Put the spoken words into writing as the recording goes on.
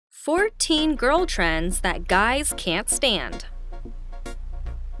14 girl trends that guys can't stand.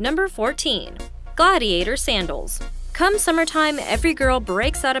 Number 14. Gladiator Sandals. Come summertime, every girl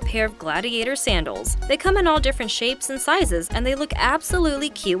breaks out a pair of Gladiator sandals. They come in all different shapes and sizes, and they look absolutely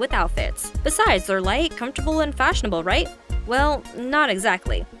cute with outfits. Besides, they're light, comfortable, and fashionable, right? Well, not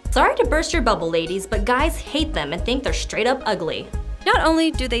exactly. Sorry to burst your bubble, ladies, but guys hate them and think they're straight up ugly. Not only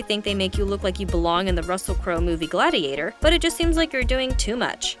do they think they make you look like you belong in the Russell Crowe movie Gladiator, but it just seems like you're doing too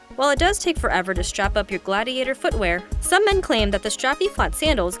much. While it does take forever to strap up your Gladiator footwear, some men claim that the strappy flat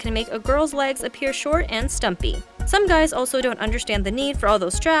sandals can make a girl's legs appear short and stumpy. Some guys also don't understand the need for all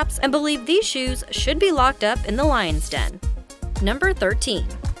those straps and believe these shoes should be locked up in the lion's den. Number 13.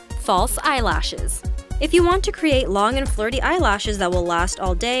 False eyelashes. If you want to create long and flirty eyelashes that will last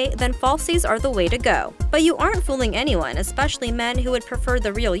all day, then falsies are the way to go. But you aren't fooling anyone, especially men who would prefer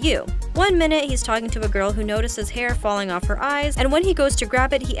the real you. One minute he's talking to a girl who notices hair falling off her eyes, and when he goes to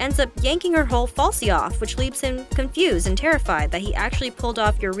grab it, he ends up yanking her whole falsie off, which leaves him confused and terrified that he actually pulled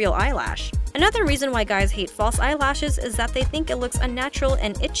off your real eyelash. Another reason why guys hate false eyelashes is that they think it looks unnatural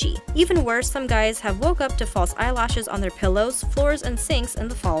and itchy. Even worse, some guys have woke up to false eyelashes on their pillows, floors, and sinks in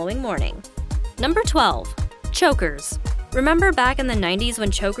the following morning. Number 12. Chokers. Remember back in the 90s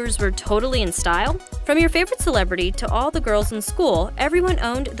when chokers were totally in style? From your favorite celebrity to all the girls in school, everyone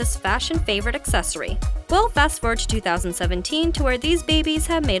owned this fashion favorite accessory. Well, fast forward to 2017 to where these babies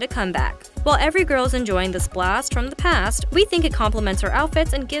have made a comeback. While every girl's enjoying this blast from the past, we think it complements our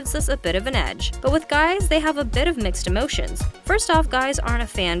outfits and gives us a bit of an edge. But with guys, they have a bit of mixed emotions. First off, guys aren't a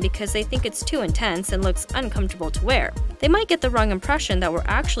fan because they think it's too intense and looks uncomfortable to wear. They might get the wrong impression that we're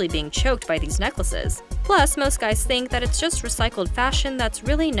actually being choked by these necklaces. Plus, most guys think that it's just recycled fashion that's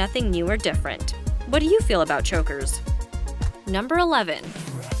really nothing new or different. What do you feel about chokers? Number 11.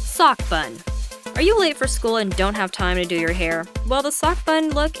 Sock bun. Are you late for school and don't have time to do your hair? Well, the sock bun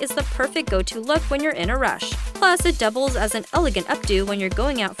look is the perfect go-to look when you're in a rush. Plus, it doubles as an elegant updo when you're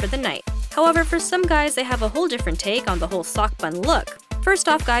going out for the night. However, for some guys, they have a whole different take on the whole sock bun look. First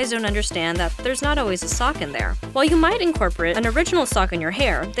off, guys don't understand that there's not always a sock in there. While you might incorporate an original sock in your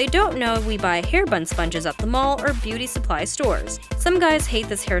hair, they don't know we buy hair bun sponges at the mall or beauty supply stores. Some guys hate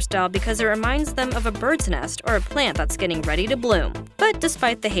this hairstyle because it reminds them of a bird's nest or a plant that's getting ready to bloom. But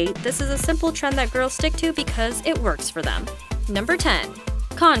despite the hate, this is a simple trend that girls stick to because it works for them. Number 10.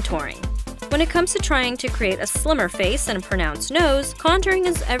 Contouring. When it comes to trying to create a slimmer face and a pronounced nose, contouring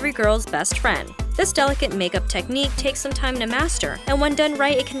is every girl's best friend. This delicate makeup technique takes some time to master, and when done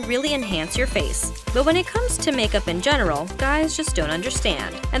right, it can really enhance your face. But when it comes to makeup in general, guys just don't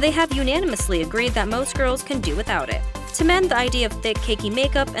understand, and they have unanimously agreed that most girls can do without it. To men, the idea of thick, cakey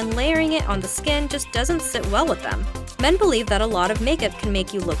makeup and layering it on the skin just doesn't sit well with them. Men believe that a lot of makeup can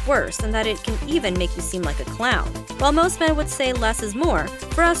make you look worse, and that it can even make you seem like a clown. While most men would say less is more,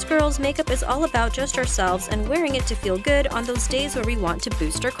 for us girls, makeup is all about just ourselves and wearing it to feel good on those days where we want to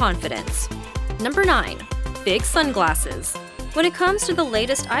boost our confidence. Number 9. Big sunglasses. When it comes to the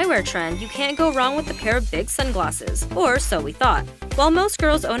latest eyewear trend, you can't go wrong with a pair of big sunglasses, or so we thought. While most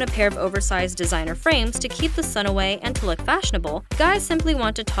girls own a pair of oversized designer frames to keep the sun away and to look fashionable, guys simply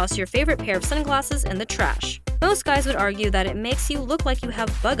want to toss your favorite pair of sunglasses in the trash. Most guys would argue that it makes you look like you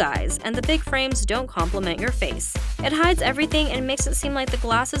have bug eyes, and the big frames don't complement your face. It hides everything and makes it seem like the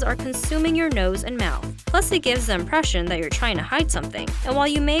glasses are consuming your nose and mouth. Plus, it gives the impression that you're trying to hide something. And while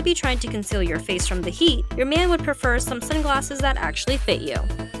you may be trying to conceal your face from the heat, your man would prefer some sunglasses that actually fit you.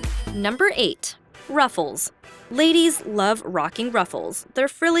 Number 8. Ruffles. Ladies love rocking ruffles. They're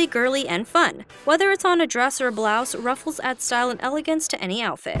frilly, girly, and fun. Whether it's on a dress or a blouse, ruffles add style and elegance to any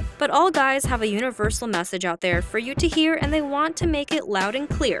outfit. But all guys have a universal message out there for you to hear, and they want to make it loud and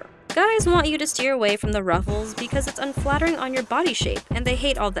clear. Guys want you to steer away from the ruffles because it's unflattering on your body shape, and they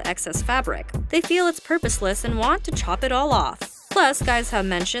hate all the excess fabric. They feel it's purposeless and want to chop it all off. Plus, guys have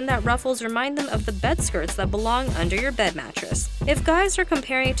mentioned that ruffles remind them of the bed skirts that belong under your bed mattress. If guys are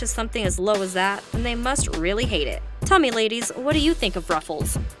comparing it to something as low as that, then they must really hate it. Tell me, ladies, what do you think of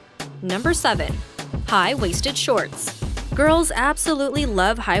ruffles? Number 7. High-waisted shorts. Girls absolutely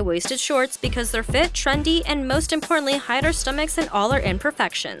love high-waisted shorts because they're fit, trendy, and most importantly, hide our stomachs and all our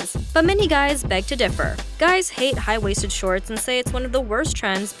imperfections. But many guys beg to differ. Guys hate high-waisted shorts and say it's one of the worst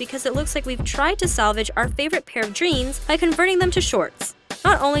trends because it looks like we've tried to salvage our favorite pair of jeans by converting them to shorts.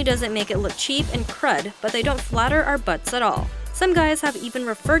 Not only does it make it look cheap and crud, but they don't flatter our butts at all. Some guys have even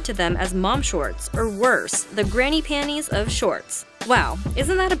referred to them as mom shorts, or worse, the granny panties of shorts. Wow,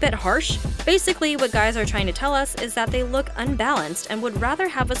 isn't that a bit harsh? Basically, what guys are trying to tell us is that they look unbalanced and would rather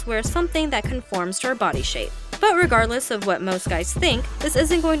have us wear something that conforms to our body shape. But regardless of what most guys think, this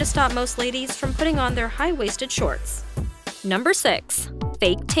isn't going to stop most ladies from putting on their high-waisted shorts. Number 6.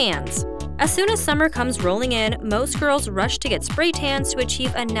 Fake tans. As soon as summer comes rolling in, most girls rush to get spray tans to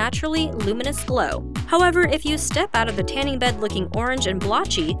achieve a naturally luminous glow. However, if you step out of the tanning bed looking orange and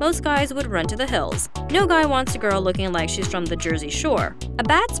blotchy, most guys would run to the hills. No guy wants a girl looking like she's from the Jersey Shore. A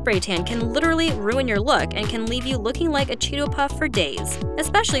bad spray tan can literally ruin your look and can leave you looking like a Cheeto Puff for days,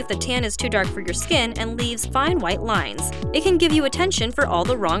 especially if the tan is too dark for your skin and leaves fine white lines. It can give you attention for all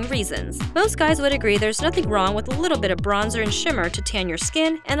the wrong reasons. Most guys would agree there's nothing wrong with a little bit of bronzer and shimmer to tan your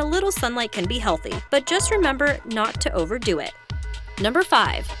skin, and a little sunlight can be healthy, but just remember not to overdo it. Number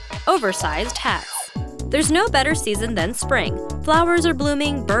 5. Oversized hats. There's no better season than spring. Flowers are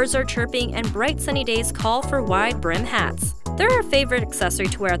blooming, birds are chirping, and bright sunny days call for wide brim hats. They're our favorite accessory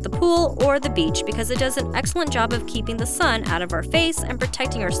to wear at the pool or the beach because it does an excellent job of keeping the sun out of our face and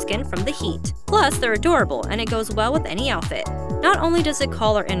protecting our skin from the heat. Plus, they're adorable and it goes well with any outfit. Not only does it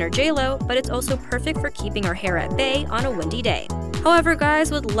call our inner J-Lo, but it's also perfect for keeping our hair at bay on a windy day. However,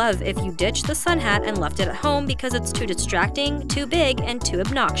 guys would love if you ditched the sun hat and left it at home because it's too distracting, too big, and too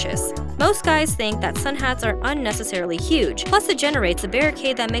obnoxious. Most guys think that sun hats are unnecessarily huge, plus it generates a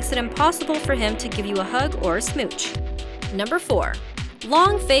barricade that makes it impossible for him to give you a hug or a smooch. Number 4.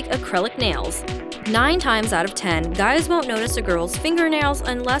 Long fake acrylic nails. 9 times out of 10, guys won't notice a girl's fingernails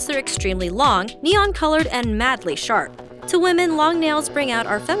unless they're extremely long, neon-colored, and madly sharp. To women, long nails bring out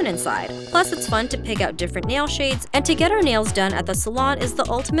our feminine side. Plus, it's fun to pick out different nail shades, and to get our nails done at the salon is the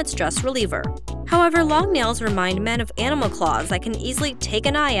ultimate stress reliever. However, long nails remind men of animal claws that can easily take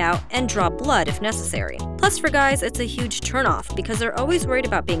an eye out and draw blood if necessary. Plus, for guys, it's a huge turnoff because they're always worried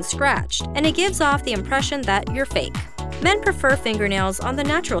about being scratched, and it gives off the impression that you're fake. Men prefer fingernails on the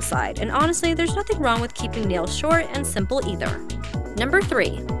natural side, and honestly, there's nothing wrong with keeping nails short and simple either. Number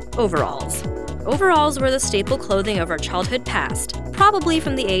 3. Overalls. Overalls were the staple clothing of our childhood past. Probably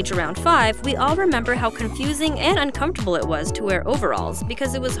from the age around 5, we all remember how confusing and uncomfortable it was to wear overalls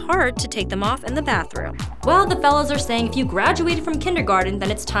because it was hard to take them off in the bathroom. Well, the fellas are saying if you graduated from kindergarten,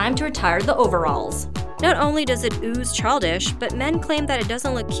 then it's time to retire the overalls. Not only does it ooze childish, but men claim that it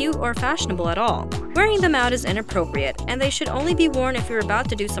doesn't look cute or fashionable at all. Wearing them out is inappropriate, and they should only be worn if you're about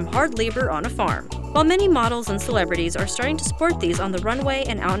to do some hard labor on a farm. While many models and celebrities are starting to sport these on the runway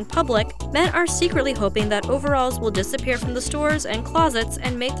and out in public, men are secretly hoping that overalls will disappear from the stores and closets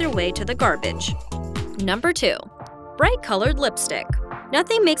and make their way to the garbage. Number 2. Bright colored lipstick.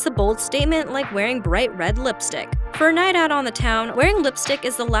 Nothing makes a bold statement like wearing bright red lipstick. For a night out on the town, wearing lipstick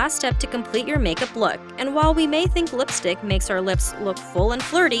is the last step to complete your makeup look, and while we may think lipstick makes our lips look full and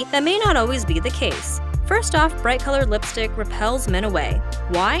flirty, that may not always be the case. First off, bright colored lipstick repels men away.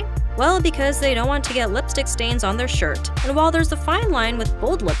 Why? Well, because they don't want to get lipstick stains on their shirt. And while there's a fine line with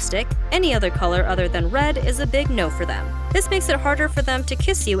bold lipstick, any other color other than red is a big no for them. This makes it harder for them to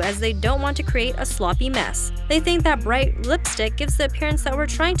kiss you as they don't want to create a sloppy mess. They think that bright lipstick gives the appearance that we're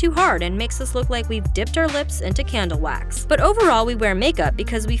trying too hard and makes us look like we've dipped our lips into candle wax. But overall, we wear makeup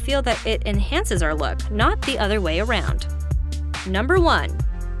because we feel that it enhances our look, not the other way around. Number 1.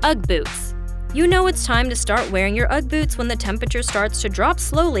 Ugg boots. You know it's time to start wearing your Ugg boots when the temperature starts to drop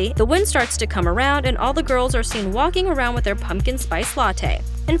slowly, the wind starts to come around, and all the girls are seen walking around with their pumpkin spice latte.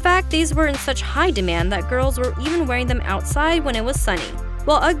 In fact, these were in such high demand that girls were even wearing them outside when it was sunny.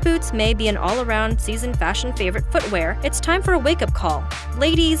 While Ugg boots may be an all-around season fashion favorite footwear, it's time for a wake-up call.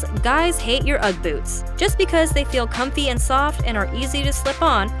 Ladies, guys hate your Ugg boots. Just because they feel comfy and soft and are easy to slip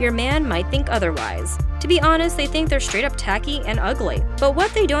on, your man might think otherwise. To be honest, they think they're straight up tacky and ugly. But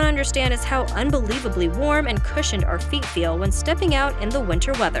what they don't understand is how unbelievably warm and cushioned our feet feel when stepping out in the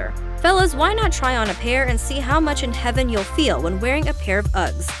winter weather. Fellas, why not try on a pair and see how much in heaven you'll feel when wearing a pair of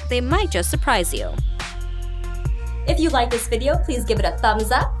Uggs? They might just surprise you. If you like this video, please give it a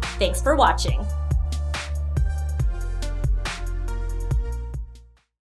thumbs up. Thanks for watching.